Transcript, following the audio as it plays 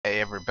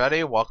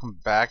everybody, welcome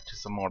back to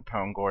some more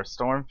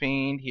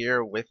PwngoreStormfiend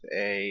here with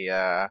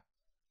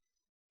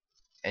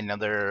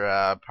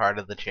another part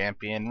of the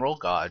champion role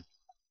guide.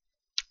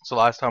 So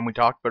last time we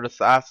talked about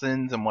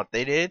assassins and what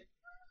they did.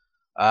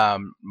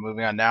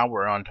 Moving on now,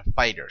 we're on to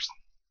fighters.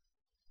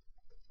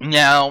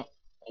 Now,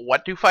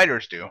 what do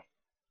fighters do?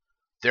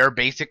 They're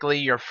basically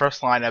your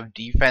first line of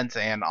defense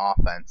and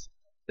offense.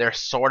 They're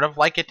sort of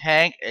like a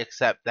tank,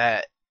 except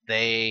that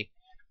they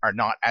are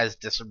not as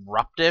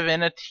disruptive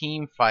in a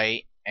team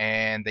fight,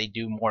 and they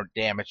do more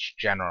damage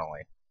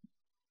generally.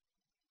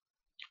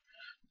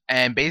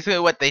 And basically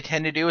what they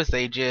tend to do is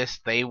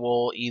they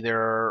will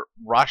either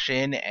rush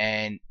in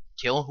and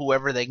kill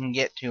whoever they can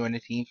get to in a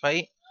team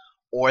fight,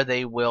 or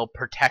they will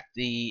protect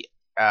the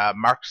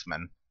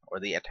marksman or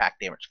the attack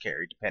damage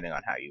carry, depending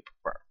on how you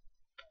prefer.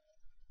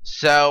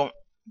 So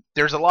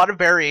there's a lot of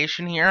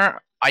variation here.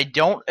 I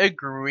don't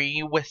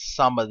agree with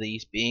some of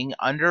these being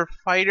under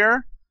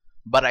fighter,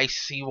 but I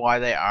see why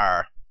they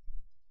are.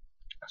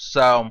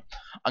 So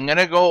I'm going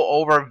to go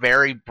over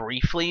very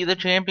briefly the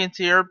champions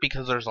here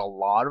because there's a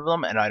lot of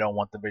them and I don't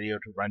want the video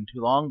to run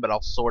too long, but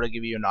I'll sort of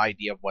give you an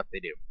idea of what they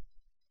do.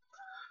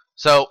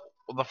 So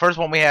the first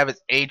one we have is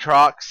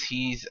Aatrox.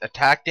 He's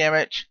attack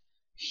damage.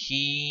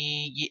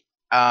 His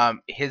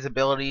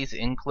abilities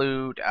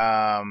include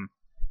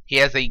he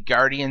has a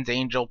Guardian's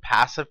Angel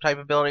passive type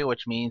ability,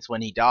 which means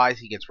when he dies,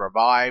 he gets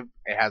revived.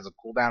 It has a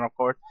cooldown, of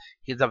course.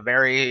 He's a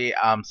very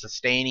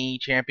sustaining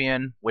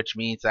champion, which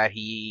means that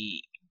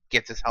he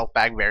gets his health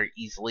back very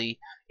easily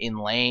in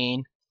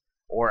lane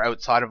or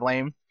outside of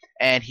lane.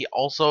 And he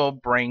also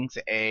brings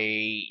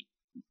a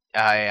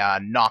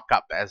knock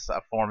up as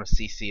a form of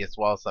CC, as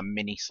well as a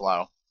mini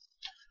slow.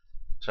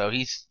 So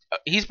he's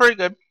pretty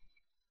good.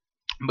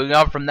 Moving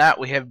on from that,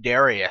 we have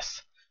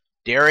Darius.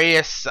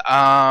 Darius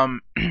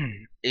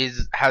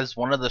has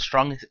one of the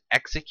strongest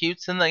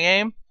executes in the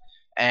game,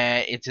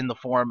 and it's in the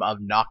form of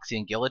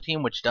Noxian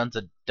Guillotine, which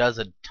does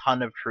a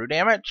ton of true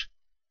damage.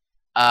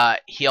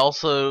 He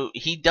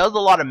does a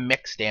lot of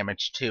mixed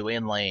damage too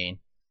in lane.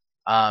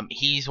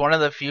 He's one of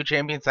the few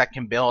champions that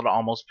can build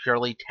almost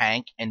purely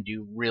tank and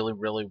do really,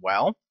 really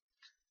well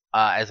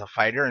as a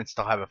fighter and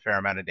still have a fair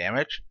amount of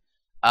damage.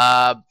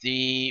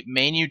 The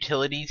main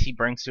utilities he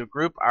brings to a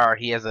group are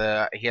he has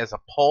a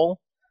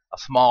pull, a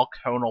small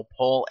conal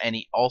pull, and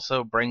he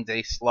also brings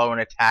a slow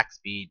and attack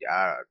speed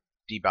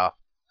debuff.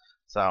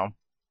 So,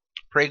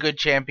 pretty good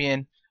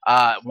champion.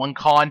 One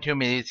con to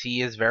him is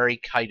he is very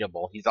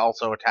kiteable. He's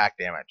also attack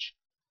damage.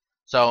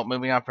 So,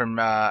 moving on from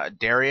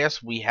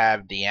Darius, we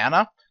have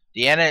Deanna.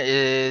 Deanna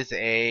is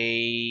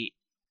a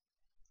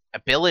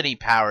ability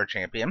power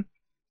champion.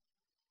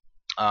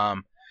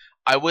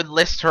 I would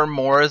list her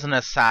more as an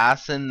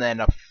assassin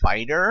than a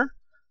fighter,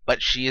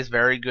 but she is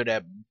very good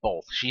at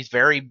both. She's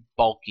very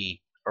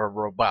bulky or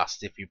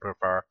robust, if you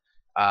prefer,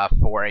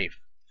 for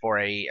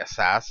a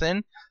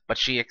assassin, but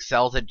she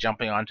excels at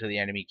jumping onto the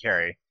enemy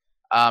carry.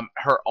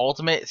 Her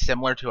ultimate,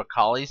 similar to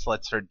Akali's,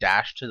 lets her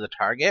dash to the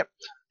target.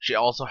 She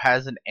also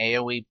has an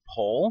AoE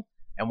pull,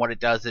 and what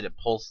it does is it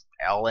pulls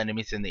all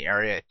enemies in the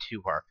area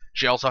to her.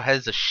 She also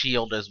has a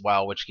shield as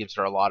well, which gives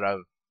her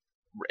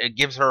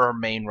her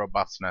main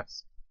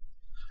robustness.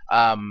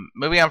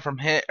 Moving on from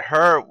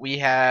her, we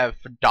have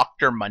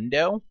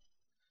Dr.Mundo.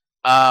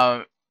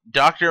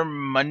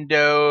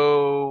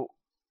 Dr.Mundo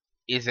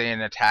is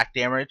an attack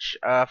damage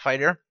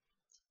fighter.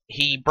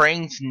 He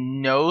brings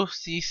no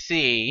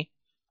CC,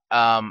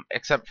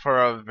 except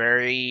for a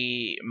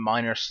very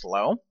minor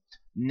slow.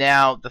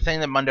 Now, the thing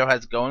that Mundo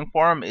has going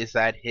for him is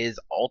that his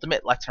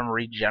ultimate lets him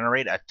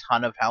regenerate a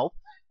ton of health,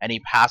 and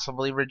he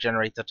passively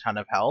regenerates a ton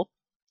of health.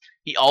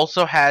 He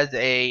also has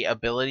a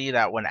ability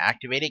that when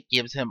activated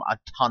gives him a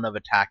ton of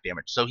attack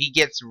damage. So he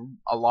gets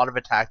a lot of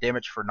attack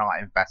damage for not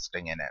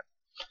investing in it.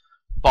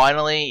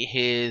 Finally,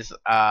 his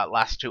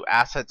last two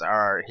assets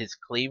are his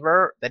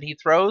cleaver that he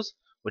throws,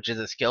 which is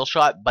a skill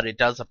shot, but it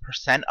does a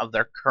 % of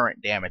their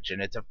current damage,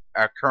 and it's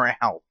a current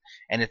health,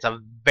 and it's a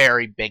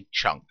very big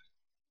chunk.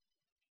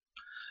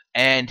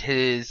 And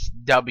his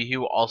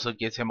W also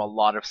gives him a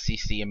lot of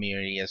CC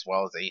immunity as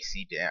well as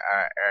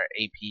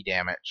AP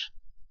damage.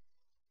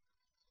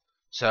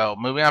 So,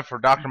 moving on for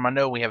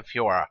Dr.Mundo, we have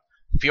Fiora.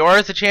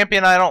 Fiora is a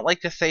champion I don't like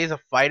to say is a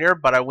fighter,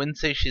 but I wouldn't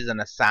say she's an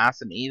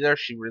assassin either.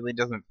 She really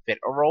doesn't fit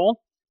a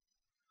role.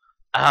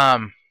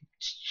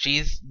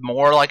 She's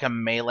more like a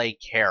melee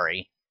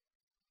carry.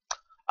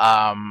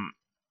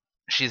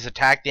 She's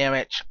attack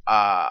damage.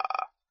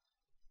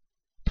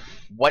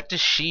 What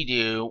does she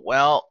do?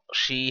 Well,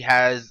 she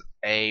has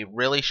a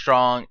really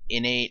strong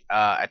innate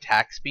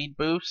attack speed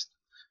boost.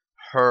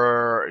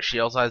 She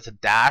also has a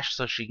dash,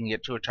 so she can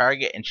get to a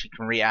target and she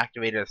can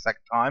reactivate it a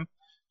second time.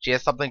 She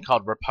has something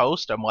called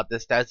Riposte, and what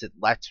this does, it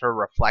lets her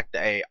reflect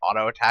a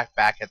auto attack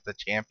back at the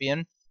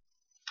champion.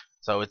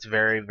 So it's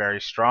very,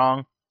 very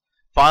strong.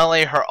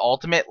 Finally, her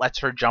ultimate lets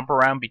her jump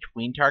around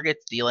between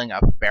targets, dealing a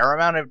fair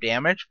amount of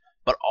damage,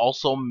 but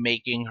also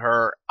making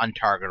her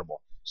untargetable.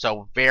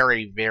 So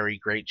very, very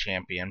great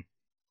champion.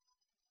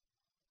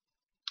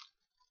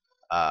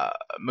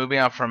 Moving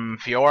on from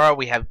Fiora,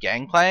 we have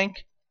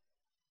Gangplank.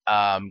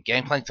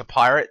 Gangplank's a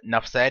pirate.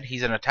 Enough said.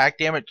 He's an attack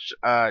damage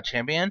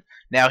champion.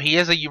 Now he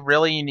has a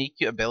really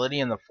unique ability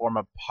in the form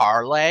of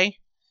Parlay,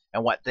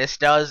 and what this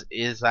does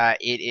is that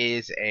it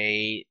is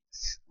a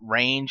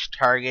range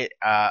target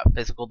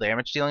physical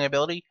damage dealing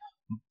ability,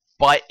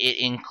 but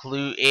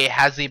it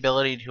has the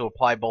ability to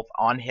apply both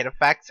on hit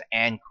effects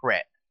and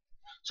crit.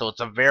 So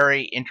it's a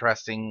very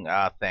interesting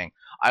thing.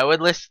 I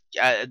would list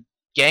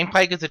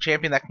Gangplank is a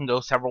champion that can go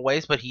several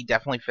ways, but he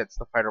definitely fits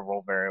the fighter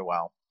role very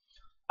well.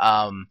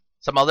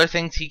 Some other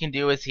things he can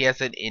do is he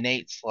has an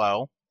innate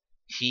slow.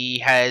 He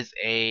has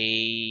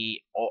an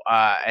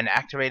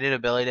activated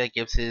ability that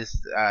gives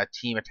his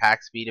team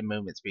attack speed and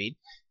movement speed.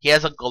 He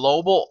has a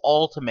global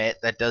ultimate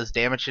that does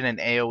damage in an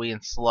AoE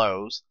and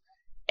slows.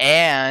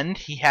 And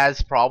he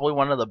has probably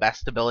one of the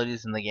best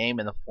abilities in the game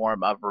in the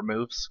form of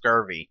Remove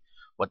Scurvy.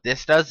 What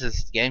this does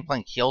is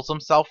Gangplank heals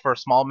himself for a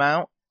small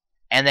amount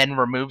and then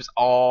removes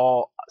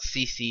all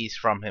CCs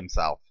from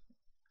himself.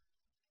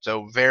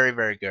 So very,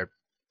 very good.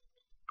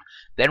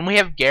 Then we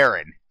have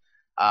Garen.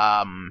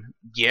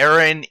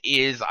 Garen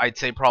is, I'd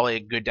say, probably a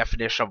good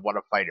definition of what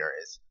a fighter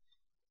is.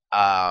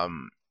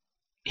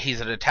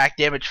 He's an attack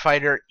damage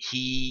fighter.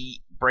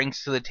 He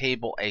brings to the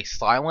table a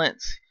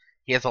silence.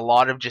 He has a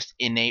lot of just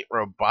innate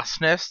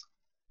robustness.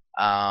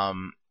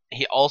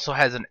 He also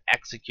has an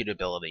execute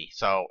ability,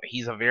 so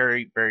he's a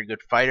very, very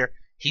good fighter.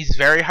 He's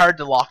very hard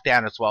to lock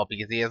down as well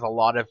because he has a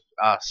lot of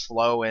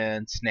slow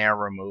and snare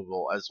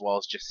removal as well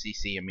as just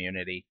CC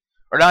immunity.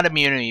 Or not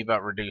immunity, but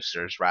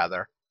reducers,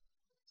 rather.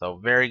 So,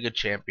 very good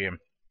champion.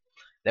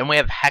 Then we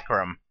have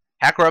Hecarim.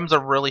 Hecarim's a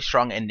really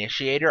strong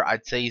initiator.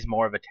 I'd say he's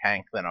more of a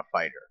tank than a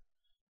fighter.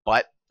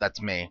 But,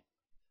 that's me.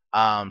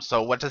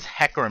 So what does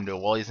Hecarim do?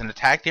 Well, he's an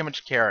attack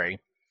damage carry.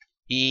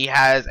 He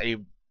has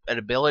an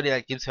ability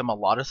that gives him a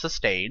lot of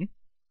sustain.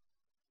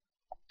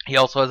 He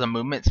also has a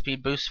movement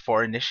speed boost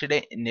for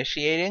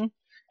initiating,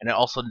 and it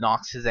also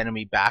knocks his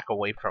enemy back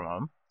away from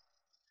him.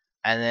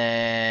 And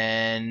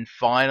then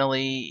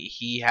finally,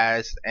 he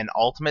has an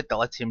ultimate that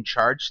lets him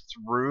charge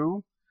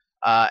through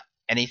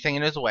anything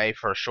in his way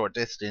for a short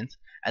distance,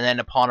 and then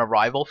upon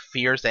arrival,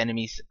 fears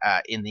enemies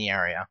in the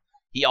area.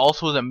 He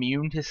also is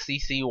immune to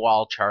CC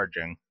while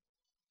charging.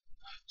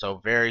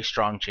 So very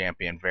strong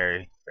champion,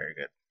 very, very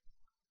good.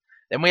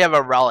 Then we have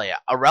Aurelia.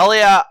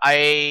 Aurelia,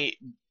 I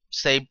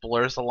say,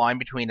 blurs the line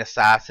between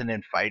assassin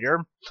and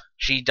fighter.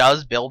 She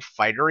does build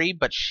fightery,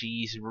 but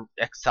she's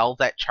excels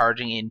at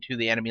charging into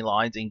the enemy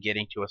lines and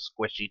getting to a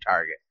squishy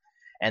target.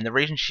 And the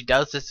reason she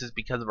does this is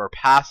because of her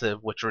passive,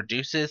 which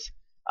reduces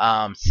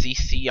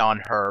CC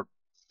on her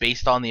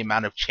based on the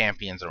amount of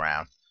champions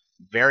around.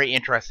 Very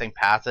interesting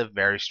passive,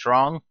 very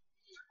strong.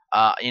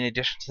 In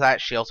addition to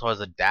that, she also has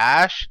a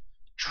dash,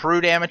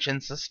 true damage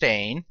and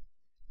sustain,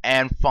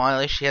 and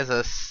finally she has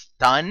a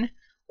stun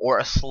or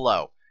a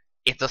slow.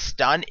 It's a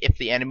stun if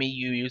the enemy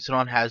you use it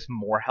on has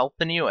more health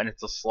than you, and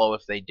it's a slow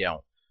if they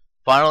don't.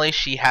 Finally,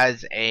 she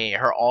has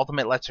her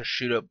ultimate lets her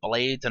shoot out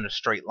blades in a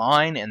straight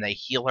line, and they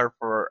heal her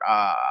for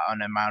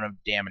an amount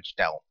of damage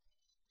dealt.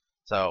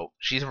 So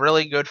she's a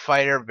really good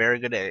fighter, very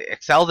good at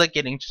excels at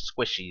getting to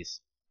squishies.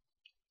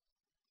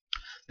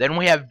 Then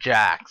we have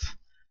Jax.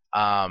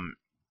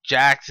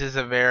 Jax is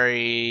a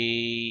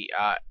very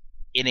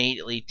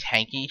innately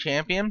tanky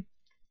champion.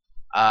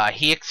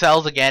 He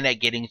excels again at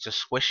getting to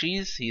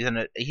squishies.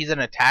 He's an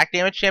attack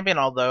damage champion,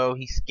 although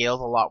he scales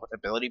a lot with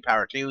ability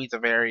power too. He's a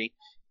very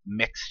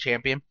mixed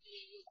champion.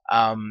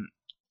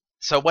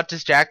 So what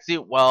does Jax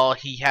do? Well,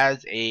 he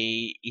has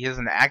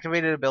an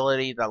activated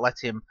ability that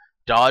lets him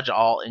dodge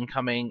all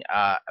incoming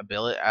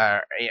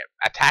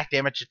attack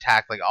damage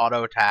attacks, like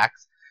auto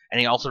attacks, and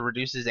he also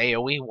reduces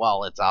AoE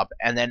while it's up.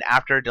 And then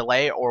after a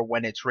delay or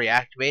when it's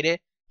reactivated,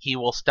 he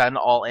will stun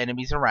all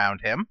enemies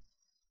around him.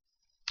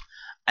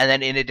 And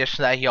then in addition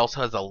to that, he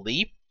also has a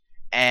leap,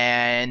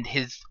 and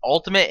his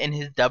ultimate and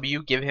his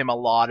W give him a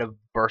lot of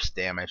burst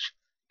damage.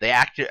 They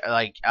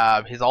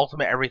his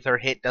ultimate every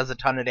third hit does a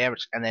ton of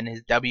damage, and then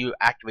his W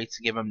activates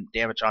to give him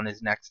damage on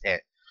his next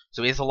hit.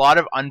 So he has a lot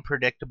of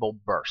unpredictable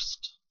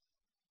burst.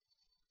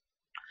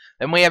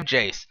 Then we have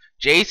Jace.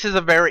 Jace is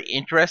a very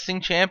interesting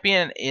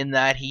champion in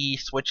that he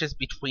switches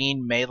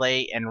between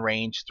melee and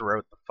range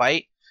throughout the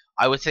fight.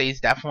 I would say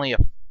he's definitely a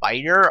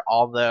fighter,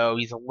 although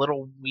he's a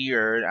little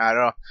weird. I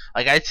don't know.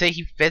 Like, I'd say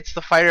he fits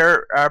the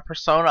fighter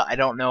persona. I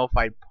don't know if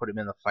I'd put him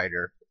in the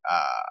fighter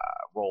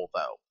role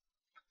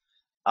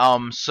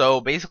though.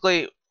 So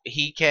basically,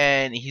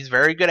 he's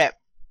very good at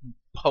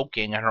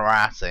poking and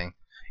harassing.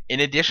 In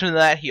addition to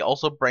that, he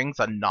also brings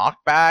a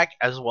knockback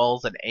as well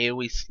as an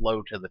AoE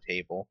slow to the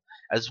table,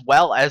 as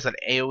well as an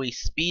AoE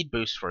speed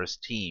boost for his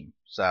team.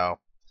 So,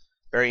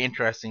 very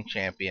interesting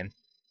champion.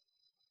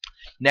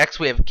 Next,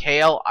 we have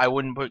Kale. I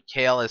wouldn't put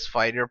Kale as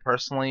fighter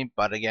personally,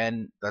 but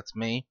again, that's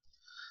me.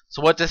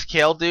 So what does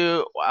Kale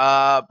do?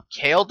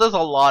 Kale does a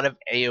lot of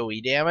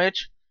AoE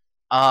damage.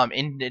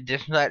 In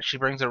addition to that, she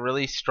brings a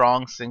really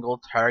strong single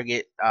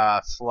target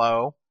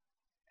slow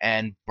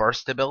and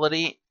burst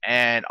ability,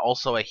 and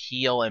also a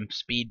heal and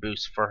speed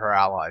boost for her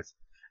allies.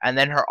 And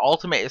then her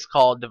ultimate is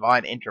called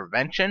Divine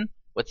Intervention,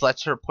 which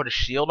lets her put a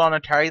shield on a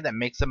target that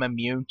makes them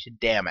immune to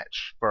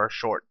damage for a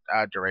short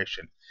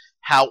duration.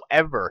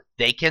 However,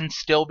 they can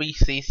still be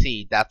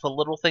CC'd. That's a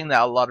little thing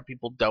that a lot of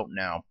people don't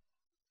know.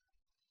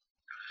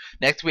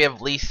 Next, we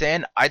have Lee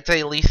Sin. I'd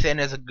say Lee Sin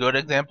is a good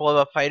example of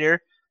a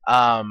fighter.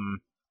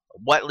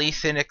 What Lee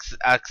Sin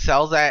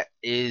excels at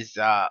is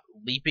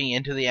leaping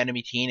into the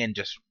enemy team and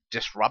just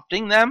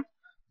disrupting them,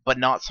 but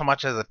not so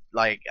much as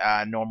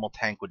a normal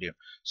tank would do.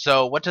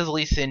 So what does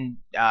Lee Sin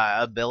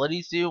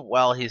abilities do?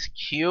 Well, his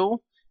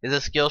Q is a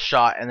skill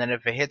shot, and then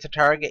if it hits a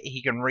target,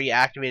 he can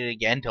reactivate it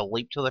again to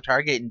leap to the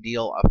target and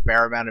deal a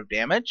fair amount of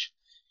damage.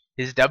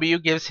 His W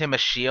gives him a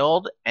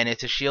shield, and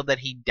it's a shield that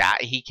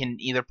he can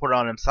either put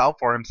on himself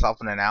or himself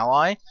and an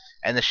ally,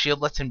 and the shield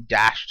lets him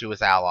dash to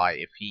his ally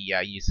if he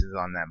uses it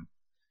on them.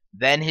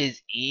 Then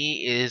his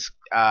E is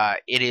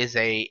it is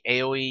a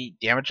AoE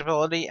damage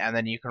ability, and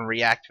then you can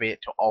reactivate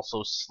it to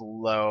also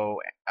slow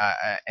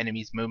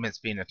enemies' movement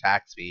speed and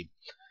attack speed.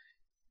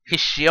 His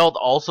shield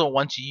also,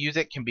 once you use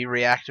it, can be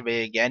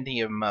reactivated again to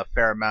give him a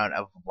fair amount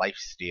of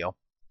lifesteal.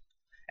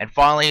 And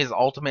finally, his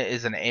ultimate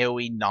is an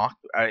AoE knock.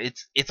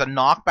 It's a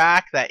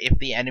knockback that if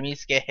the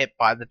enemies get hit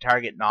by the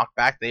target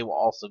knockback, they will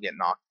also get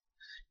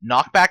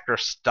knockback or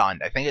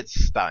stunned. I think it's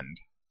stunned.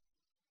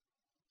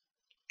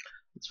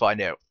 Let's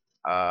find out.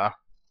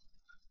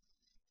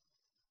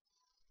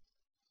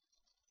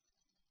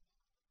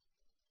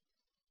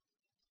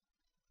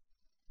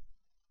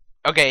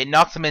 Okay, it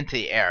knocks them into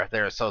the air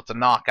there, so it's a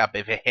knock up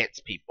if it hits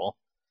people.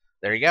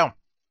 There you go.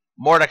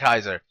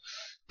 Mordekaiser.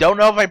 Don't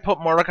know if I put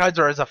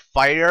Mordekaiser as a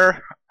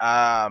fighter,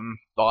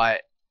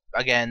 but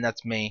again,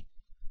 that's me.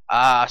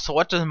 So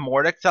what does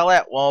Mord excel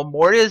at? Well,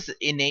 Mord is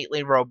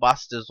innately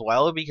robust as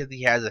well because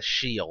he has a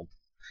shield.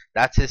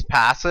 That's his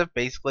passive.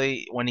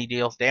 Basically, when he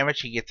deals damage,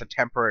 he gets a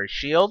temporary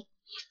shield.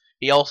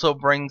 He also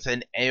brings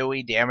an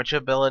AoE damage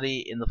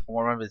ability in the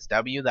form of his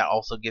W that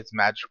also gives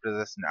magic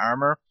resistant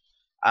armor.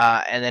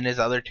 And then his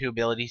other two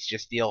abilities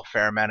just deal a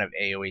fair amount of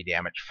AoE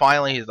damage.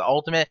 Finally, his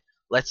ultimate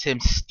lets him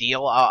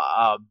steal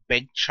a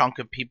big chunk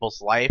of people's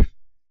life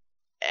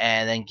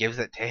and then gives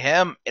it to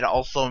him. It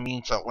also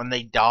means that when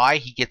they die,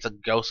 he gets a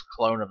ghost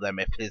clone of them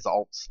if his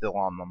ult's still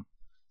on them.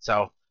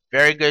 So,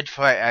 very good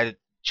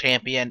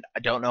champion. I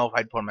don't know if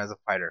I'd put him as a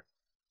fighter.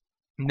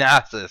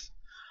 Nasus.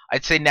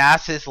 I'd say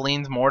Nasus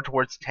leans more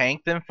towards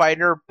tank than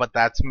fighter, but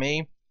that's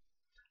me.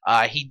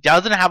 He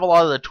doesn't have a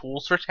lot of the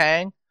tools for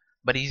tank,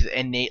 but he's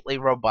innately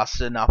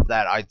robust enough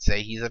that I'd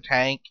say he's a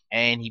tank,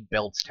 and he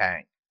builds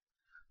tank.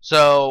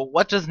 So,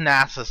 what does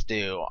Nasus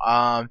do?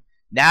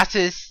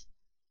 Nasus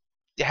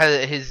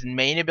has his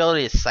main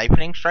ability is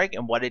Siphoning Strike,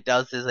 and what it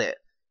does is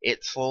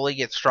it slowly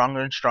gets stronger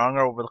and stronger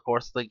over the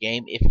course of the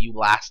game if you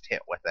last hit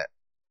with it.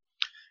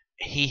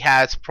 He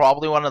has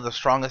probably one of the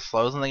strongest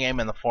slows in the game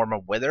in the form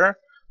of Wither,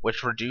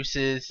 which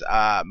reduces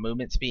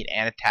movement speed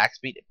and attack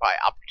speed by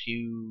up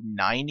to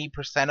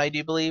 90%, I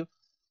do believe.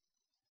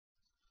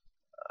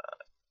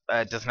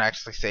 It doesn't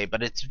actually say,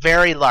 but it's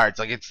very large.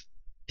 Like, it's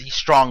the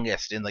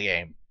strongest in the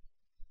game.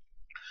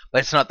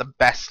 But it's not the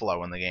best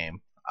slow in the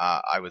game,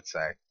 I would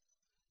say.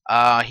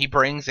 He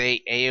brings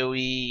a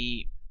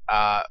AoE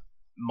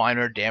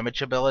minor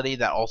damage ability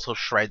that also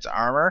shreds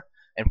armor.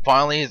 And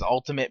finally, his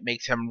ultimate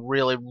makes him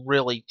really,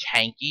 really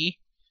tanky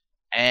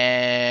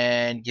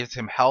and gives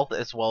him health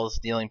as well as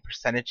dealing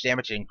percentage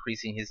damage and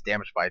increasing his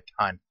damage by a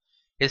ton.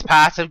 His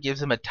passive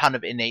gives him a ton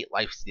of innate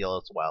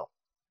lifesteal as well.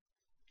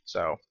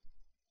 So,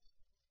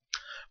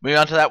 moving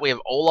on to that, we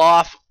have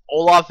Olaf.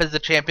 Olaf is a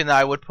champion that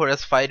I would put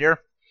as fighter.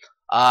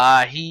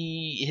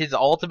 His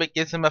ultimate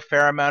gives him a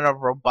fair amount of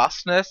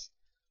robustness.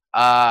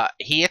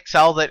 He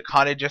excels at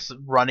kind of just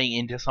running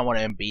into someone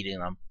and beating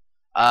them.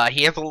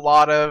 He has a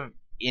lot of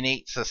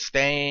innate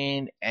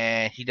sustain,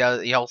 and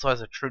he also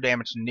has a true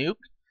damage nuke.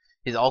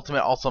 His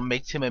ultimate also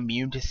makes him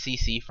immune to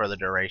CC for the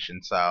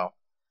duration, so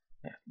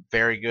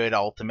very good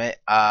ultimate.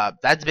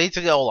 That's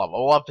basically Olaf.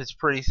 Olaf is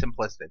pretty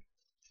simplistic.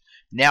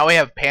 Now we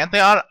have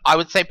Pantheon. I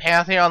would say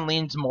Pantheon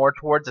leans more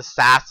towards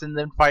assassin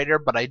than fighter,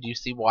 but I do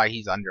see why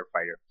he's under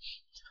fighter.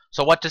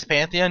 So what does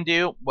Pantheon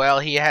do? Well,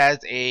 he has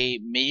a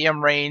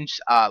medium range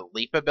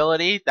leap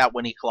ability that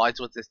when he collides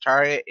with his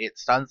target, it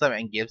stuns them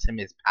and gives him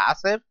his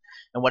passive.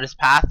 And what his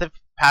passive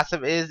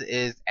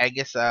is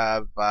Aegis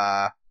of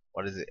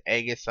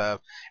Aegis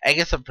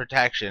of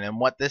Protection. And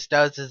what this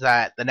does is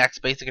that the next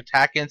basic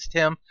attack against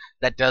him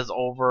that does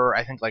over,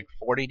 I think, like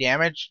 40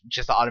 damage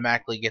just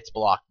automatically gets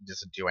blocked and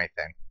doesn't do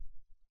anything.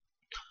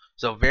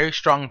 So very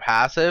strong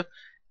passive,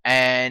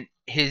 and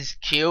his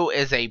Q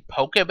is a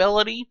poke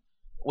ability,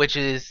 which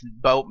is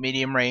about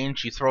medium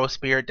range. You throw a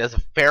spear, it does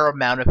a fair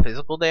amount of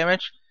physical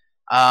damage.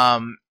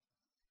 And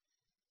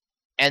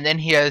then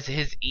he has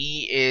his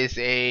E is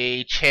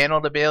a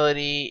channeled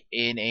ability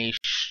in a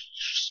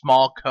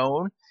small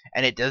cone,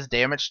 and it does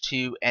damage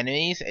to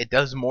enemies. It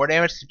does more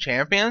damage to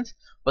champions,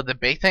 but the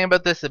big thing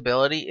about this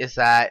ability is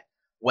that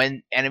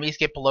when enemies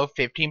get below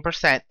 15%,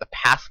 the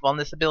passive on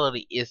this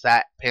ability is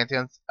that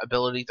Pantheon's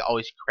abilities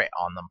always crit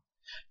on them,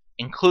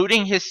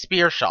 including his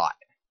spear shot.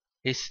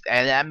 And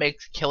that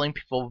makes killing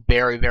people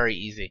very, very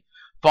easy.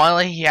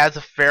 Finally, he has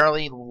a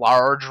fairly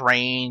large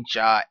range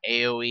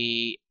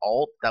AoE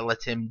ult that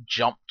lets him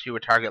jump to a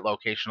target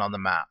location on the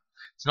map.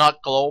 It's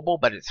not global,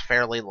 but it's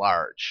fairly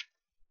large.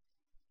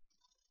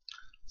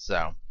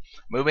 So,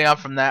 moving on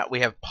from that, we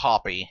have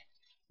Poppy.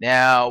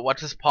 Now, what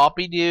does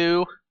Poppy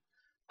do?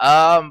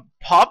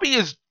 Poppy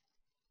is...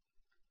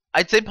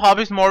 I'd say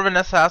Poppy's more of an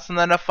assassin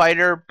than a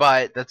fighter,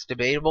 but that's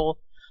debatable.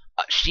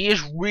 She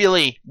is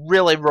really,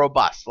 really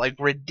robust. Like,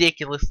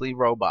 ridiculously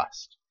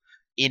robust.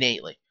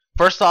 Innately.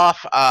 First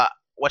off,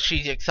 what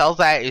she excels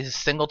at is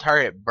single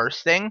target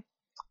bursting.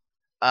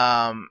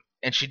 And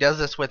she does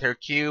this with her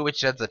Q,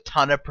 which does a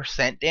ton of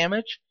percent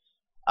damage.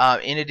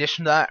 In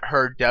addition to that,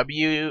 her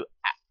W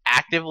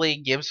actively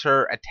gives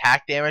her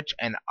attack damage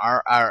and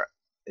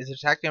is it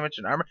attack damage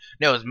and armor?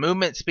 No, it's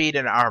movement speed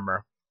and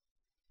armor.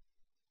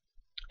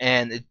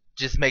 And it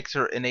just makes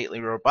her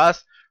innately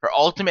robust. Her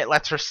ultimate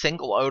lets her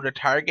single out a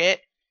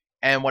target,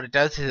 and what it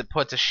does is it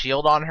puts a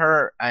shield on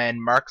her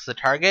and marks the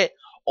target.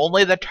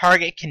 Only the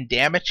target can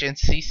damage and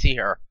CC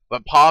her,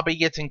 but Poppy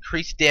gets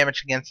increased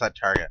damage against that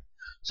target.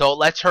 So it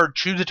lets her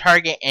choose a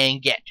target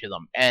and get to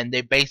them, and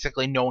they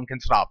basically no one can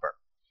stop her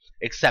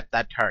except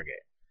that target.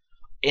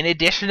 In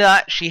addition to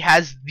that, she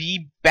has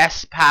the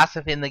best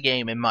passive in the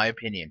game, in my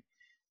opinion.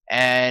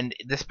 And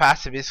this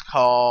passive is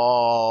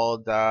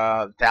called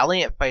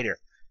Valiant Fighter.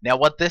 Now,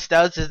 what this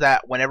does is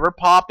that whenever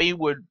Poppy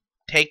would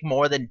take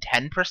more than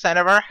 10%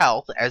 of her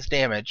health as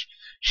damage,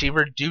 she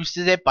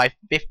reduces it by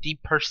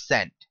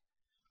 50%.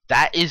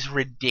 That is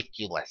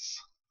ridiculous.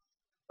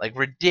 Like,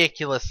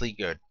 ridiculously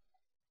good.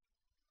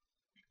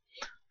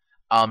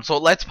 So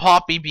it lets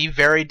Poppy be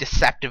very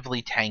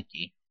deceptively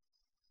tanky.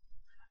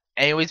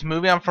 Anyways,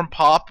 moving on from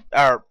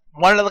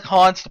one of the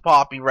cons to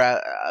Poppy,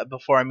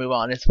 before I move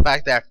on, is the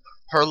fact that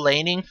her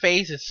laning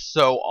phase is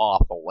so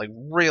awful. Like,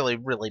 really,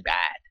 really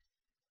bad.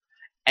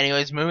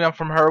 Anyways, moving on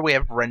from her, we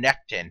have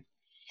Renekton.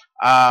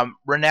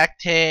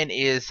 Renekton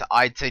is,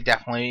 I'd say,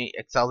 definitely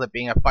excels at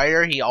being a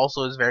fighter. He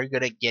also is very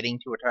good at getting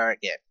to a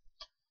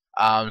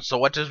target. So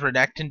what does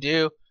Renekton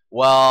do?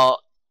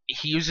 Well,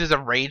 he uses a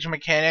rage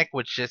mechanic,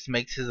 which just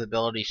makes his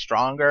ability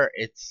stronger.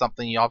 It's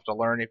something you have to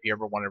learn if you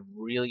ever want to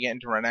really get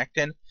into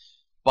Renekton.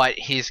 But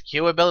his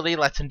Q ability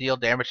lets him deal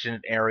damage in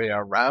an area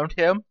around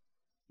him.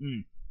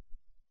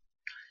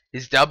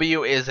 His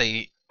W is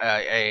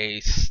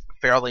a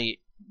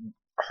fairly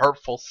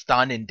hurtful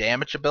stun and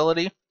damage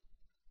ability.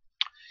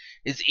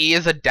 His E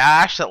is a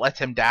dash that lets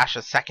him dash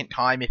a second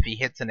time if he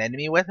hits an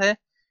enemy with it.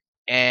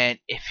 And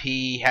if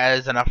he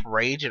has enough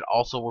rage, it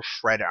also will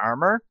shred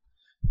armor.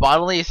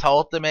 Finally, his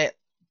ultimate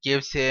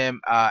gives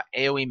him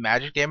AoE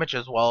magic damage,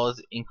 as well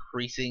as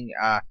increasing,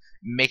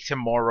 makes him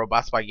more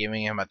robust by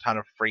giving him a ton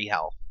of free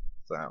health.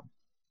 So,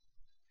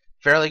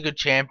 fairly good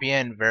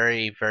champion,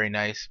 very, very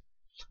nice.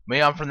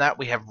 Moving on from that,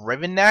 we have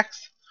Riven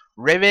next.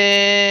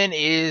 Riven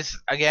is,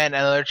 again,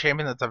 another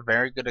champion that's a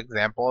very good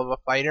example of a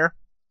fighter.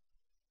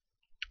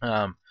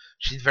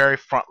 She's very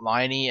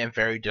frontliney and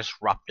very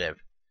disruptive.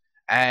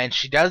 And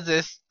she does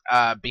this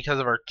because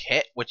of her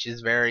kit, which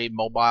is very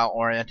mobile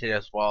oriented,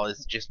 as well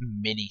as just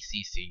mini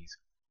CCs.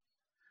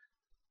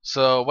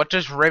 So what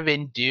does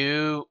Riven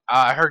do?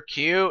 Her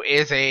Q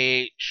is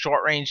a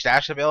short range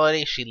dash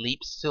ability. She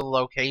leaps to the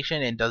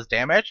location and does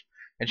damage.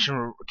 And she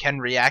can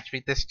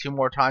reactivate this 2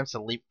 more times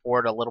to leap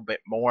forward a little bit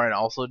more and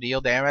also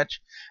deal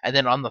damage. And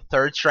then on the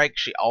third strike,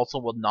 she also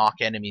will knock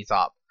enemies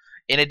up.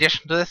 In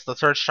addition to this, the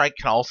third strike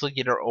can also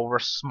get her over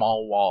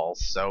small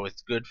walls, so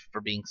it's good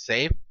for being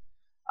safe.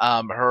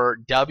 Her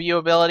W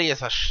ability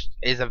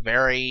is a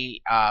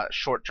very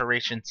short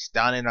duration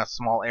stun in a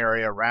small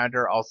area around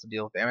her, also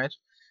deals damage.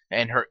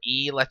 And her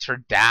E lets her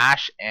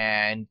dash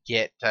and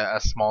get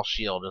a small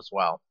shield as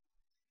well.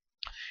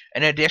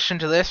 In addition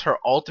to this, her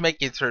ultimate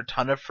gives her a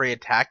ton of free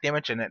attack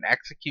damage and an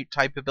execute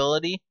type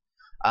ability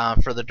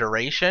for the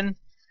duration.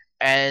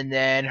 And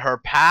then her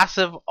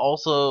passive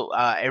also,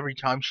 every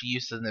time she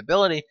uses an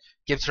ability,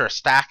 gives her a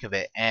stack of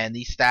it. And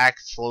these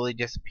stacks slowly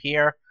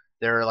disappear.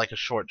 They're like a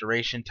short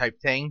duration type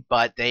thing,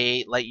 but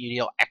they let you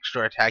deal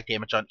extra attack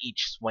damage on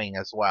each swing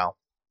as well.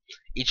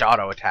 Each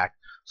auto attack.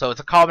 So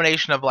it's a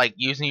combination of like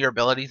using your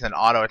abilities and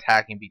auto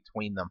attacking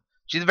between them.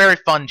 She's a very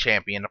fun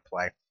champion to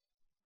play.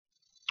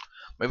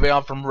 Moving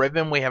on from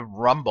Riven, we have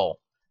Rumble.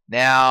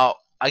 Now,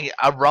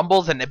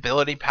 Rumble's an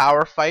ability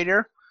power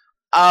fighter.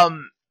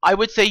 I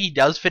would say he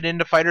does fit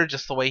into fighter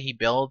just the way he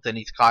builds, and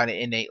he's kind of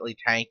innately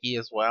tanky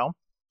as well.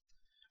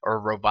 Or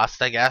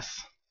robust, I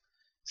guess.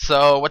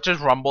 So, what does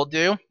Rumble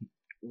do?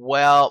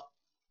 Well,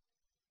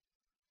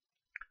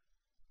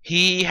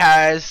 he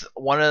has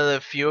one of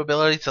the few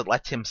abilities that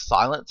lets him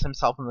silence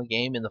himself in the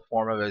game in the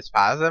form of his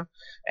passive.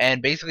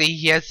 And basically,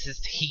 he has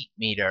his heat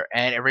meter,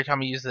 and every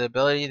time he uses the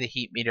ability, the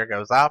heat meter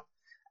goes up.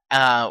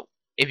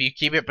 If you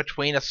keep it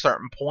between a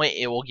certain point,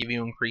 it will give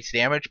you increased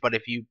damage, but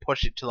if you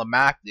push it to the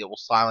max, it will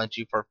silence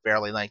you for a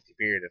fairly lengthy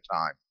period of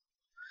time.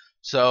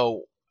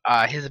 So,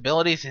 his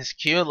abilities, his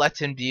Q lets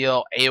him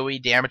deal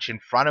AoE damage in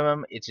front of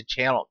him. It's a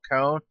channel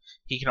cone.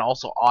 He can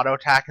also auto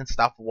attack and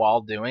stuff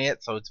while doing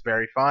it, so it's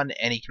very fun,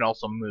 and he can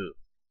also move.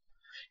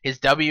 His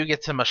W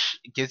gives him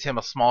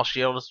a small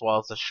shield as well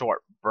as a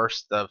short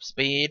burst of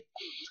speed.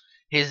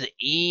 His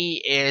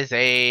E is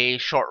a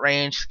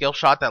short-range skill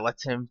shot that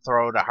lets him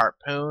throw the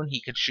harpoon.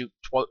 He could shoot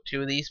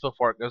 2 of these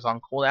before it goes on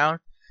cooldown.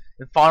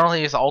 And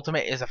finally, his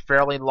ultimate is a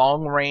fairly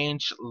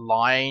long-range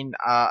line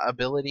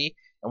ability,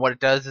 and what it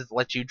does is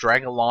let you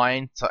drag a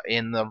line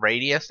in the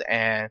radius,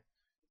 and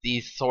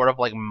these sort of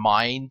like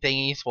mine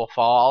thingies will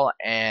fall,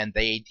 and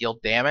they deal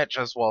damage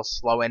as well as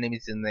slow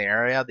enemies in the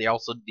area. They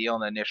also deal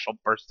an initial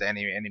burst to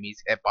any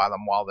enemies hit by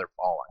them while they're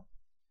falling.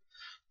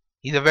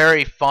 He's a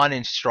very fun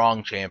and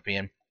strong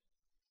champion.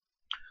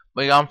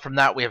 Moving on from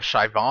that, we have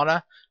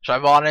Shyvana.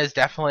 Shyvana is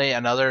definitely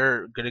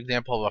another good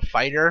example of a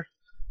fighter.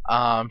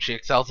 She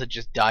excels at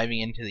just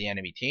diving into the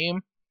enemy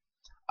team.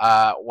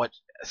 What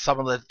some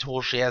of the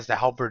tools she has to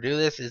help her do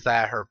this is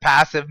that her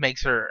passive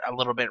makes her a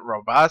little bit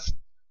robust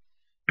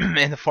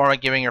in the form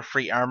of giving her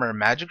free armor and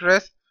magic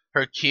resist.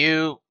 Her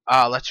Q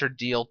lets her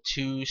deal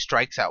 2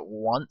 strikes at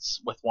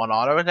once with 1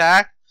 auto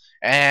attack,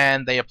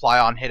 and they apply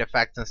on hit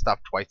effects and stuff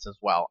twice as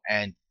well,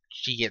 and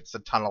she gets a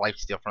ton of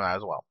lifesteal from that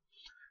as well.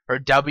 Her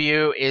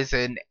W is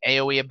an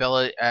AoE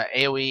ability,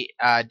 AoE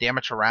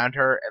damage around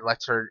her. It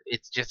lets her.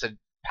 It's just a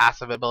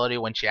passive ability.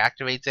 When she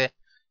activates it,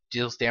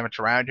 deals damage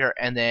around her,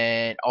 and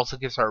then also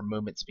gives her a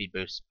movement speed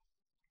boost.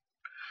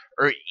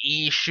 Her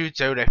E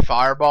shoots out a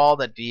fireball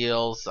that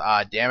deals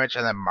damage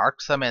and then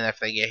marks them, and if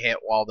they get hit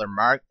while they're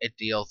marked, it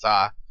deals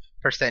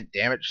 %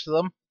 damage to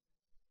them.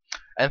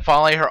 And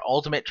finally, her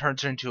ultimate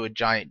turns her into a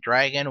giant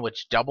dragon,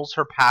 which doubles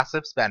her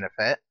passive's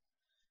benefit,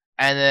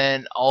 and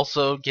then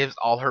also gives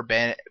all her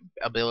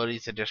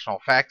abilities additional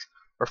effects.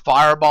 Her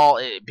fireball,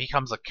 it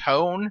becomes a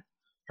cone.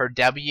 Her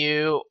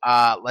W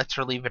lets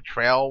her leave a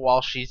trail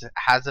while she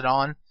has it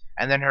on,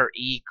 and then her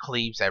E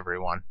cleaves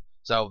everyone.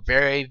 So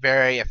very,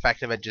 very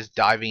effective at just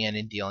diving in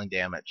and dealing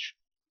damage.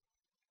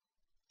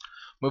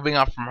 Moving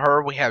on from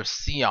her, we have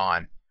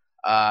Sion.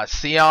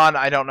 Sion,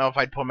 I don't know if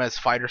I'd put him as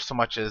fighter so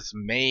much as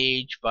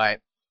mage, but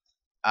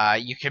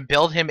you can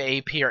build him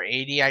AP or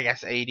AD. I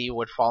guess AD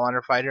would fall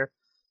under fighter.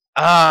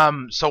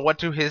 So what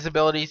do his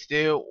abilities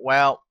do?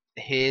 Well,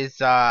 his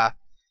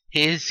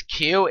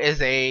Q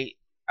is a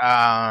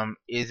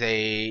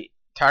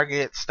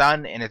targeted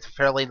stun, and it's a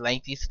fairly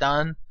lengthy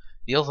stun.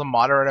 Deals a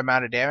moderate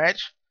amount of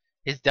damage.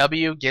 His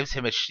W gives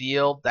him a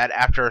shield that,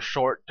 after a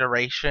short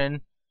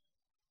duration,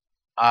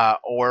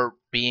 or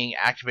being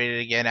activated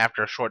again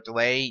after a short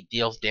delay,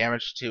 deals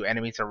damage to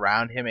enemies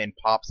around him and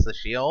pops the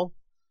shield.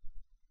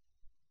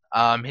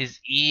 His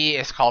E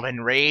is called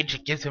Enrage.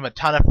 It gives him a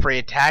ton of free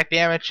attack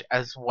damage,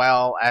 as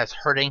well as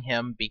hurting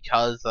him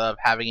because of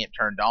having it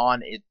turned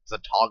on. It's a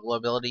toggle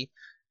ability.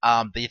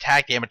 The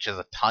attack damage is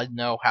a ton,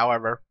 though,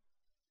 however.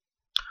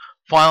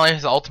 Finally,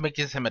 his ultimate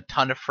gives him a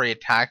ton of free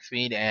attack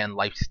speed and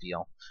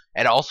lifesteal.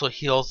 It also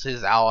heals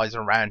his allies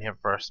around him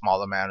for a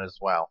small amount as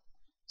well.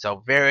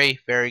 So very,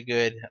 very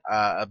good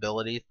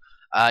abilities.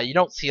 You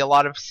don't see a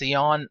lot of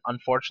Sion,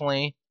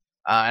 unfortunately.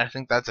 I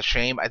think that's a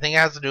shame. I think it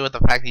has to do with the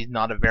fact he's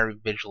not a very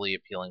visually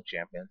appealing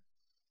champion.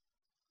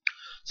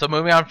 So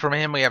moving on from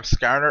him, we have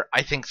Skarner.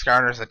 I think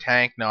Skarner's a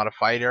tank, not a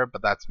fighter,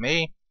 but that's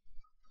me.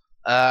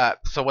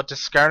 So what does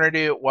Skarner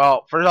do?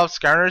 Well, first off,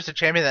 Skarner is a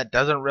champion that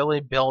doesn't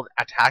really build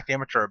attack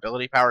damage or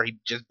ability power. He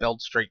just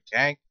builds straight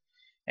tank.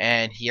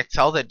 And he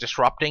excels at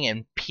disrupting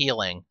and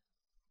peeling.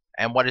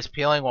 And what is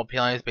peeling? Well,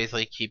 peeling is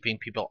basically keeping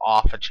people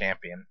off a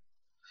champion.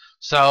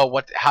 So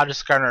how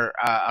does Skarner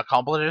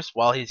accomplish this?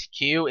 Well, his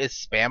Q is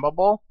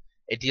spammable.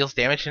 It deals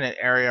damage in an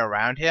area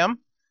around him,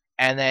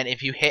 and then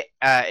if you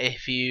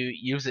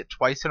use it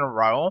twice in a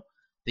row,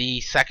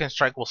 the second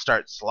strike will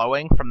start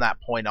slowing from that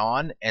point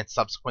on, and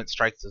subsequent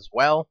strikes as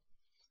well.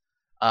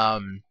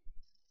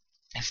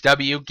 His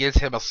W gives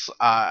him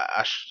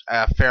a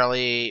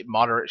fairly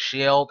moderate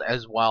shield,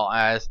 as well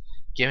as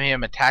giving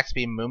him attack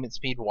speed and movement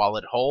speed while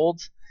it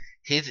holds.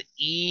 His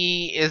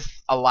E is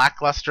a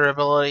lackluster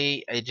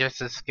ability. It's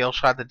just a skill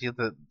shot that deals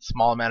a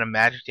small amount of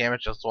magic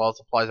damage, as well as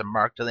applies a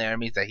mark to the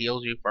enemies that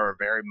heals you for a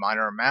very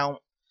minor amount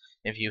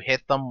if you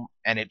hit them,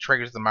 and it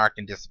triggers the mark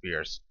and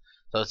disappears.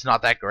 So it's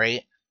not that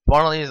great.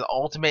 Finally, his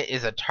ultimate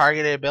is a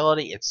targeted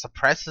ability. It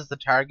suppresses the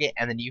target,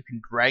 and then you can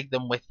drag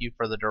them with you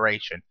for the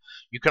duration.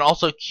 You can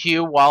also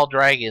Q while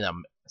dragging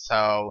them.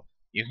 So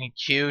you can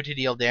Q to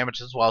deal damage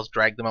as well as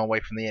drag them away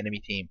from the enemy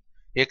team.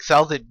 He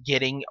excels at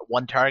getting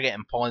one target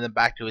and pulling them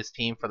back to his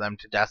team for them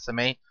to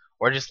decimate,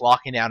 or just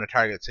locking down a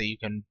target so you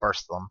can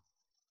burst them.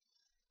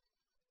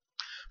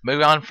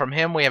 Moving on from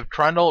him, we have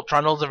Trundle.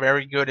 Trundle's a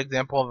very good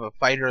example of a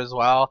fighter as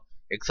well.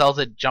 Excels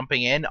at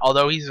jumping in,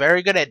 although he's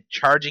very good at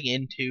charging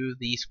into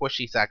the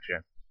squishy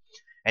section.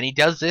 And he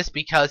does this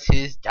because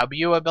his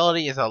W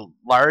ability is a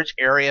large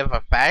area of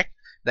effect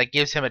that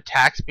gives him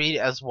attack speed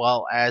as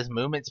well as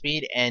movement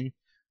speed and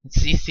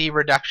CC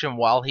reduction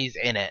while he's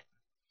in it.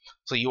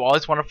 So you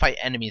always want to fight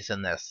enemies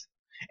in this.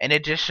 In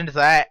addition to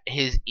that,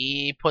 his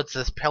E puts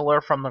this pillar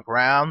from the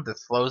ground that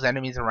slows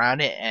enemies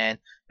around it, and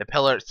the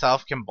pillar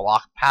itself can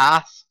block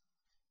paths.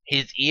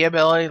 His E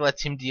ability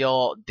lets him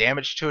deal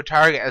damage to a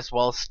target as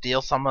well as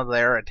steal some of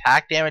their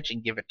attack damage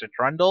and give it to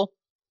Trundle.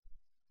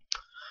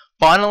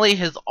 Finally,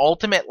 his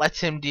ultimate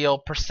lets him deal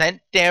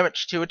percent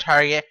damage to a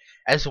target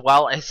as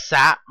well as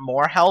sap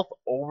more health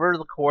over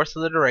the course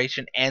of the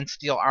duration and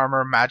steal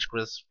armor and magic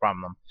resist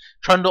from them.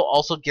 Trundle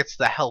also gets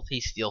the health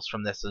he steals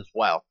from this as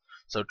well.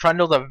 So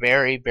Trundle's a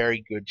very,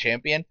 very good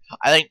champion.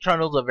 I think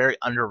Trundle's a very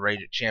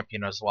underrated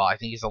champion as well. I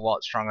think he's a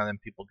lot stronger than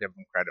people give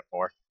him credit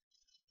for.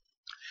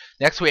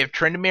 Next we have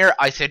Tryndamere.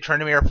 I say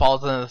Tryndamere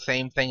falls into the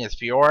same thing as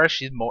Fiora.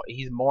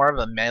 He's more of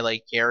a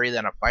melee carry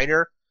than a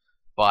fighter,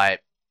 but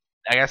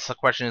I guess the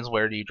question is,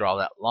 where do you draw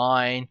that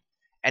line?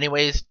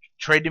 Anyways,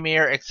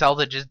 Tryndamere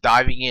excels at just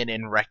diving in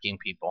and wrecking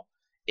people.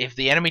 If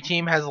the enemy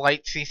team has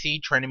light CC,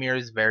 Tryndamere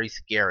is very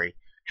scary.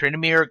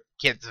 Tryndamere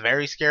gets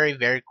very scary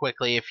very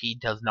quickly if he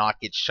does not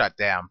get shut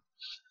down.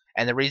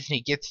 And the reason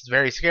he gets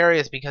very scary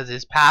is because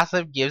his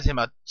passive gives him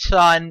a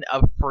ton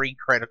of free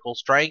critical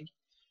strike.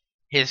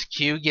 His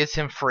Q gives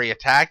him free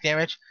attack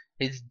damage.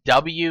 His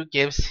W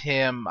gives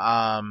him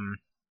a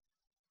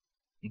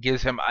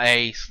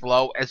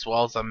slow as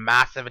well as a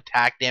massive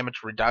attack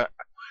damage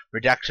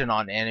reduction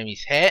on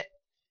enemies hit.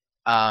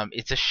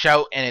 It's a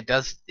shout and it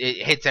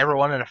hits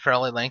everyone in a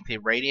fairly lengthy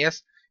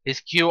radius. His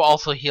Q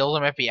also heals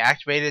him if he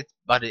activated,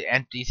 but it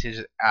empties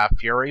his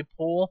Fury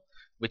pool,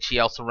 which he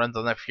also runs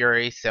on the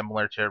Fury,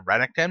 similar to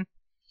Renekton.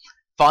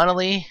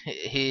 Finally,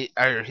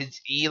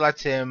 his E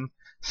lets him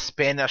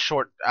spin a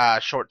short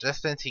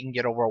distance. He can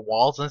get over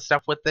walls and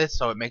stuff with this,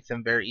 so it makes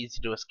him very easy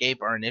to escape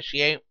or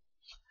initiate.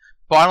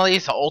 Finally,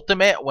 his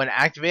ultimate, when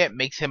activated,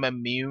 makes him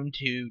immune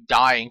to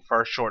dying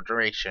for a short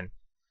duration.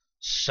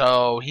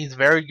 So he's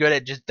very good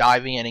at just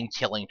diving in and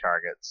killing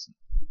targets.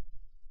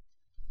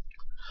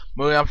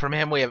 Moving on from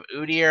him, we have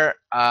Udyr.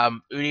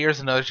 Udyr is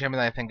another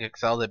champion that I think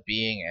excels at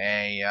being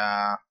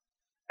a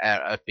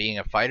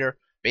fighter.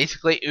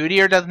 Basically,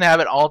 Udyr doesn't have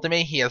an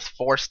ultimate. He has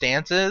 4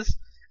 stances,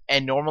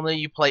 and normally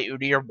you play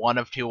Udyr one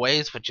of 2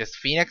 ways, which is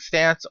Phoenix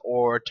Stance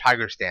or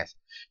Tiger Stance.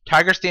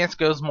 Tiger Stance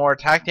goes more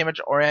attack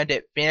damage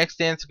oriented. Phoenix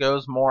Stance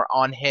goes more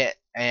on hit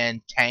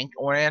and tank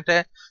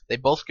oriented. They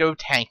both go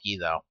tanky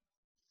though.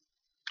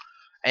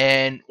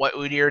 And what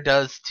Udyr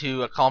does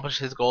to accomplish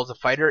his goal as a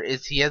fighter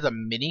is he has a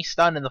mini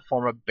stun in the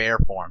form of bear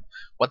form.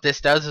 What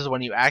this does is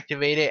when you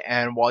activate it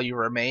and while you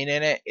remain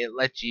in it, it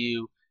lets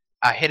you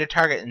hit a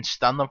target and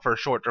stun them for a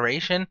short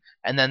duration,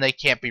 and then they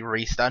can't be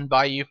re-stunned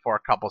by you for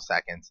a couple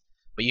seconds.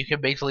 But you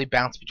can basically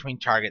bounce between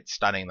targets,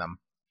 stunning them.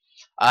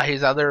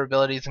 His other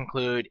abilities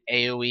include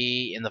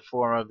AoE in the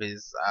form of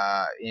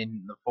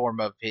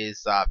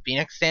his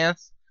Phoenix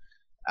Stance,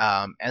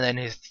 and then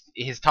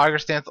his Tiger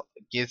Stance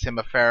gives him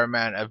a fair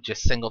amount of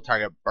just single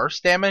target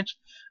burst damage,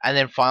 and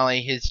then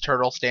finally his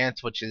Turtle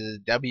Stance, which is a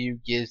W,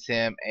 gives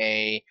him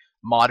a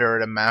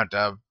moderate amount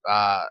of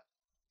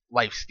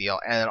lifesteal,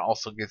 and it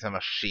also gives him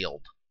a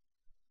shield.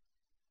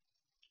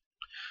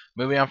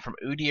 Moving on from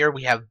Udyr,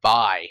 we have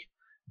Vi.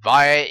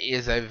 Vi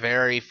is a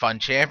very fun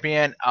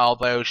champion,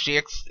 although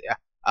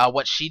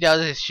what she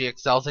does is she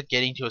excels at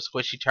getting to a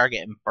squishy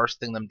target and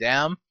bursting them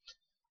down.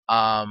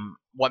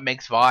 What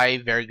makes Vi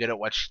very good at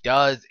what she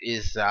does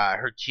is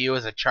her Q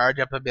is a charge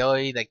up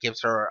ability that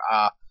gives her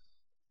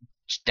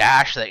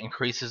dash that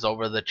increases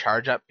over the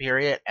charge up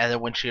period, and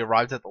then when she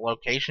arrives at the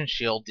location,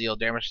 she'll deal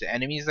damage to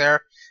enemies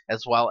there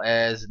as well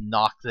as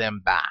knock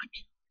them back.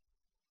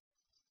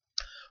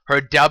 Her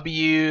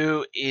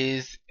W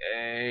is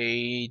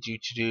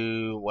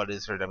what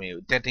is her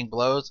W? Denting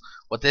blows.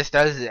 What this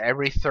does is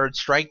every third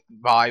strike,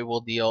 Vi will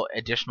deal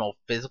additional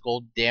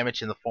physical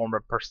damage in the form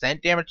of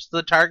percent damage to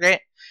the target,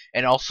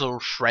 and also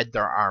shred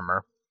their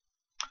armor.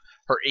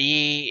 Her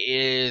E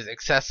is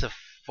excessive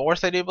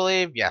force, I do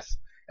believe. Yes.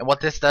 And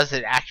what this does,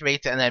 it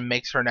activates and then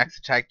makes her next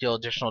attack deal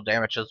additional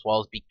damage as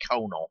well as be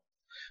conal.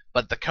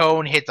 But the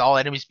cone hits all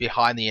enemies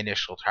behind the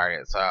initial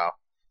target, so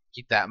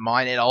keep that in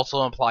mind. It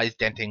also implies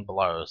denting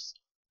blows.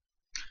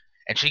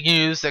 And she can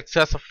use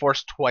excessive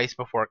force twice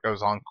before it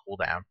goes on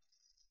cooldown.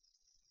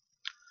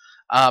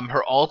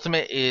 Her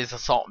ultimate is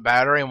Assault and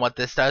Battery, and what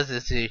this does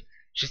is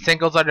she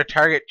singles out a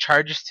target,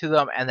 charges to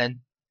them, and then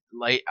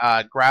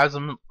grabs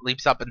them,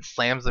 leaps up, and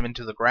slams them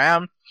into the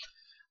ground.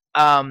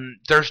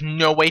 There's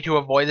no way to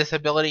avoid this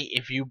ability.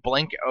 If you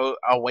blink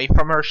away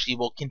from her, she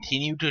will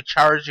continue to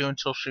charge you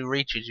until she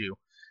reaches you.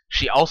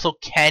 She also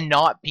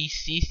cannot be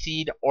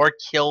CC'd or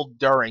killed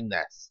during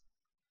this.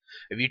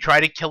 If you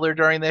try to kill her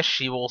during this,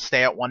 she will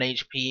stay at 1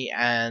 HP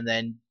and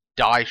then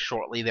die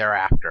shortly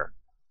thereafter.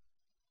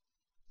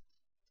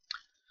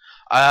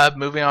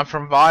 Moving on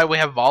from Vi, we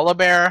have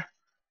Volibear.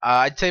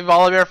 I'd say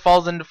Volibear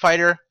falls into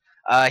fighter.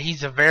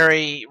 He's a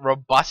very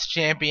robust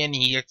champion.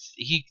 He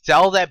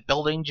excels at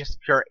building just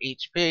pure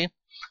HP.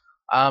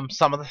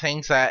 Some of the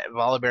things that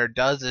Volibear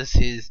does is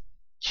his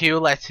Q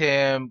lets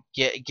him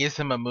gives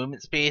him a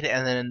movement speed,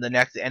 and then the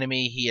next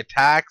enemy he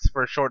attacks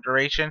for a short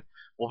duration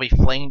will be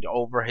flinged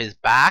over his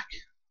back,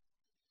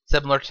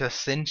 similar to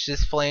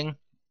Singe's fling.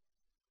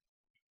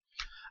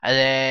 And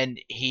then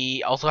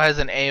he also has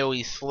an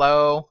AoE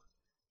slow,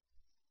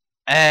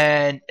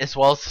 and as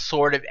well as the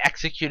sort of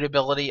execute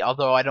ability,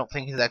 although I don't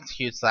think his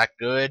execute's that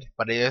good,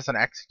 but it is an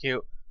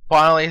execute.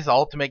 Finally, his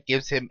ultimate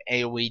gives him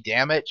AoE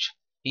damage.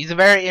 He's a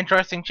very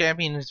interesting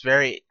champion. He's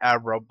very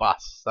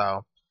robust.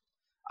 So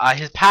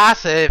his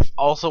passive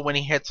also, when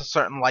he hits a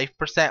certain life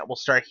percent, will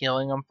start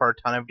healing him for a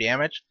ton of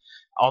damage.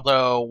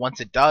 Although once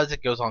it does,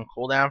 it goes on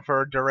cooldown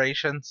for a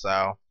duration.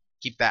 So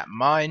keep that in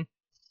mind.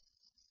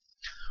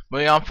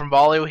 Moving on from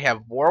volley, we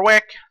have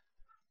Warwick.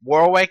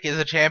 Warwick is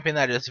a champion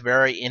that is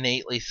very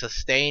innately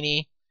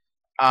sustaining,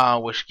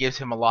 which gives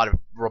him a lot of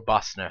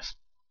robustness.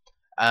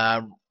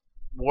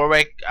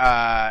 Warwick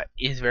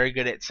is very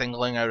good at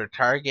singling out a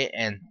target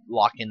and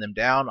locking them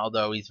down,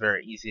 although he's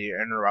very easy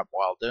to interrupt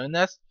while doing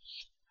this.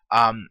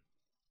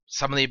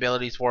 Some of the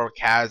abilities Warwick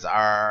has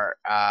are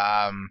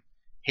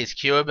his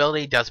Q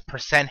ability does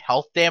percent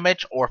health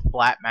damage or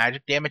flat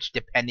magic damage,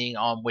 depending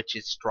on which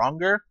is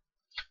stronger.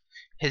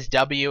 His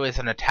W is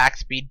an attack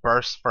speed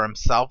burst for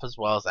himself as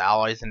well as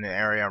allies in the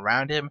area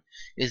around him.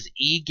 His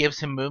E gives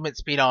him movement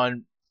speed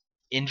on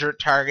injured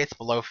targets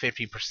below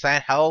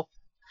 50% health.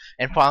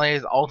 And finally,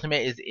 his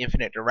ultimate is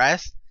Infinite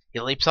Duress. He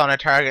leaps on a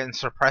target and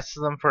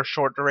suppresses them for a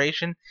short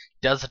duration,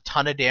 does a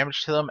ton of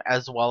damage to them,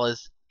 as well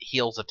as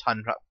heals a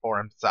ton for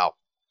himself.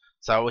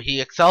 So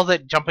he excels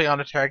at jumping on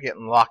a target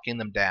and locking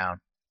them down,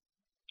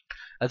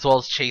 as well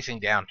as chasing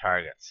down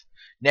targets.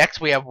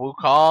 Next, we have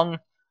Wukong.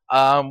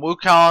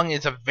 Wukong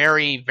is a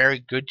very, very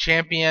good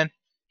champion.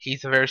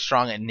 He's a very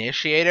strong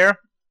initiator.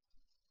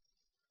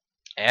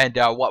 And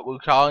what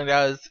Wukong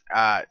does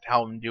to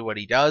help him do what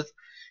he does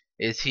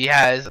is he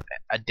has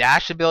a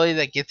dash ability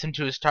that gets him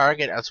to his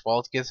target as well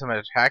as gives him an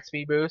attack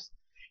speed boost.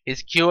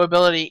 His Q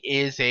ability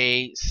is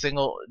a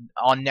single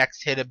on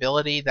next hit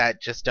ability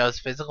that just does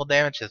physical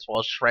damage as well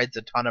as shreds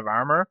a ton of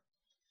armor.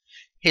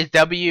 His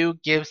W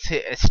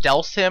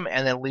stealths him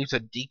and then leaves a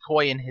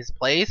decoy in his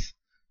place.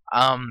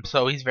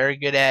 So he's very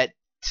good at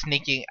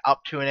sneaking up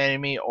to an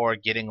enemy or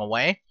getting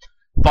away.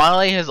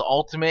 Finally, his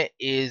ultimate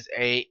is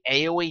a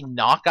AoE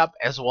knockup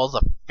as well as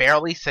a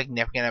fairly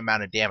significant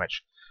amount of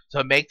damage. So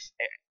it makes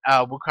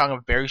Wukong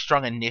a very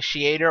strong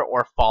initiator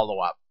or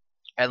follow-up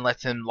and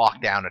lets him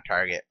lock down a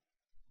target.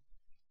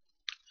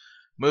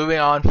 Moving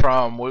on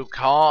from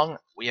Wukong,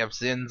 we have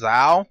Xin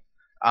Zhao.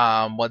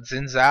 What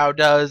Xin Zhao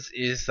does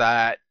is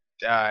that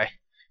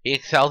he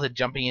excels at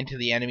jumping into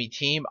the enemy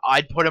team.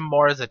 I'd put him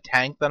more as a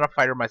tank than a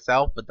fighter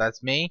myself, but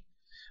that's me.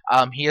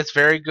 He has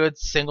very good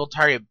single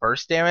target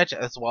burst damage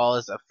as well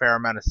as a fair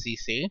amount of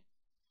CC.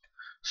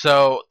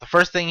 So the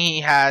first thing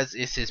he has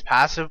is his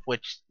passive,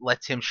 which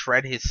lets him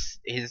shred his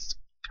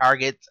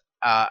target's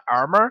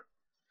armor.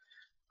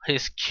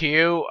 His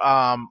Q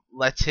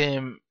lets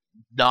him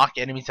knock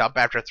enemies up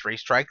after 3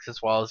 strikes,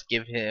 as well as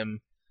gives him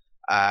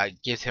a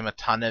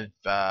ton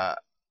of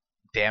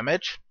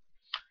damage.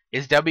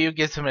 His W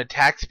gives him an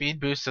attack speed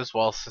boost as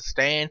well as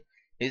sustain.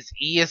 His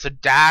E is a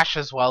dash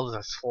as well as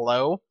a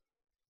slow.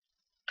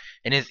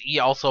 And his E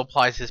also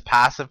applies his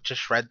passive to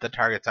shred the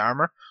target's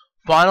armor.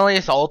 Finally,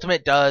 his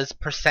ultimate does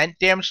percent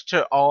damage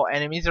to all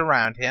enemies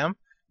around him,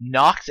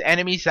 knocks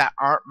enemies that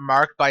aren't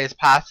marked by his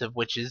passive,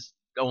 which is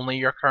only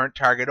your current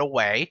target,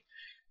 away.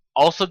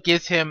 Also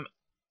gives him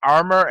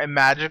armor and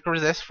magic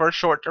resist for a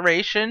short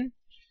duration.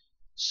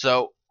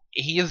 So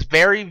he is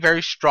very,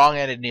 very strong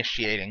at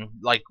initiating,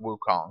 like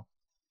Wukong.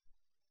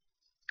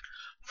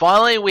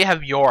 Finally, we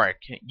have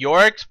Yorick.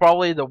 Yorick's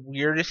probably the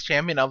weirdest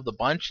champion of the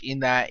bunch in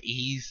that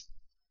he's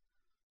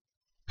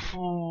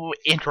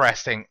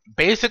interesting.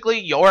 Basically,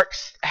 Yorick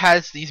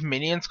has these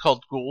minions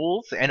called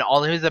ghouls, and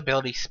all of his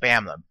abilities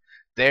spam them.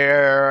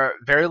 They're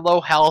very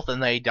low health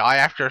and they die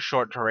after a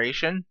short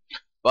duration,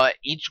 but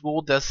each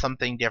ghoul does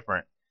something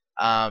different.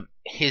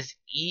 His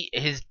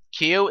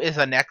Q is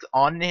a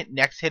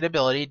next hit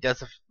ability,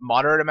 does a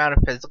moderate amount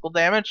of physical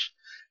damage,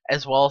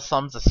 as well as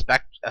summons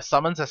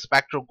a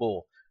spectral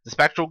ghoul. The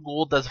spectral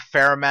ghoul does a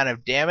fair amount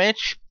of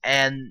damage,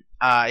 and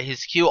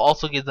his Q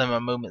also gives him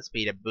a movement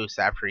speed boost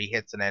after he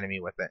hits an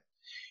enemy with it.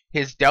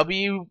 His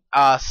W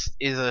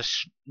is a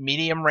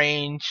medium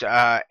range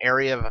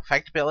area of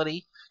effect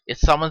ability. It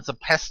summons a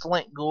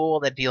pestilent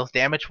ghoul that deals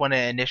damage when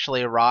it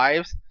initially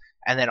arrives,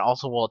 and then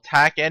also will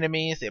attack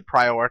enemies. It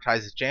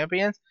prioritizes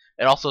champions.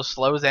 It also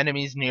slows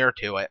enemies near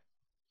to it.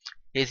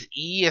 His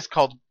E is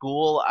called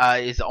Ghoul,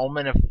 is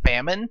Omen of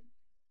Famine,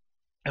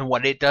 and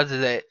what it does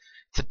is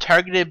it's a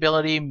targeted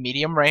ability,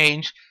 medium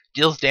range,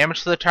 deals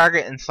damage to the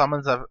target, and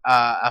summons a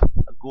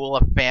Ghoul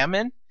of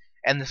Famine.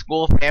 And this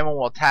Ghoul of Famine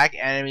will attack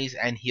enemies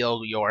and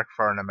heal Yorick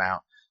for an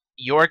amount.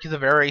 Yorick is a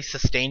very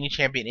sustaining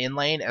champion in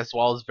lane, as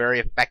well as very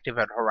effective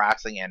at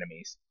harassing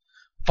enemies.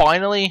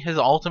 Finally, his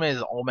ultimate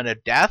is Omen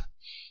of Death.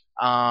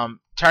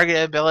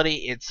 Target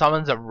ability, it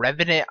summons a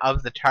Revenant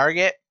of the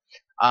target.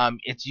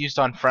 It's used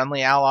on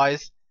friendly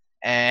allies.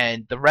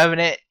 And the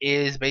Revenant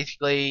is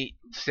basically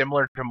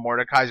similar to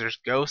Mordekaiser's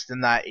Ghost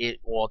in that it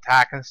will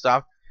attack and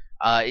stuff.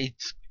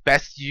 It's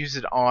best to use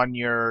it on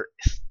your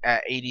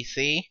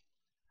ADC.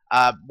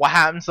 What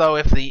happens though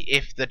if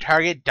the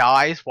target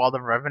dies while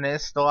the Revenant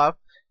is still up?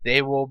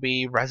 They will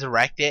be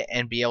resurrected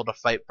and be able to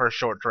fight for a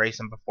short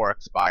duration before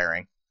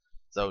expiring.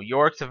 So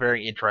Yorick's a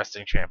very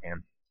interesting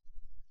champion.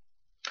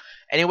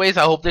 Anyways,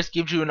 I hope this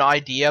gives you an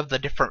idea of the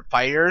different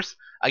fighters.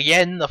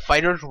 Again, the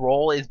fighter's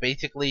role is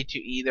basically to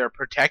either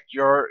protect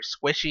your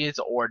squishies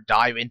or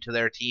dive into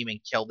their team and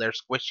kill their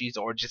squishies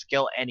or just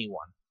kill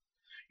anyone.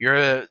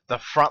 You're the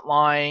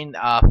frontline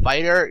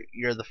fighter.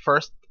 You're the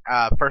first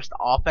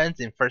offense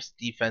and first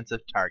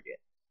defensive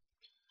target.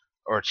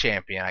 Or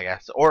champion, I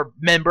guess. Or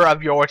member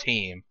of your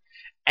team.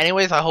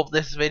 Anyways, I hope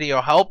this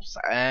video helps,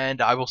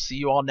 and I will see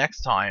you all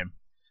next time.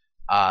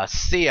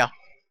 See ya.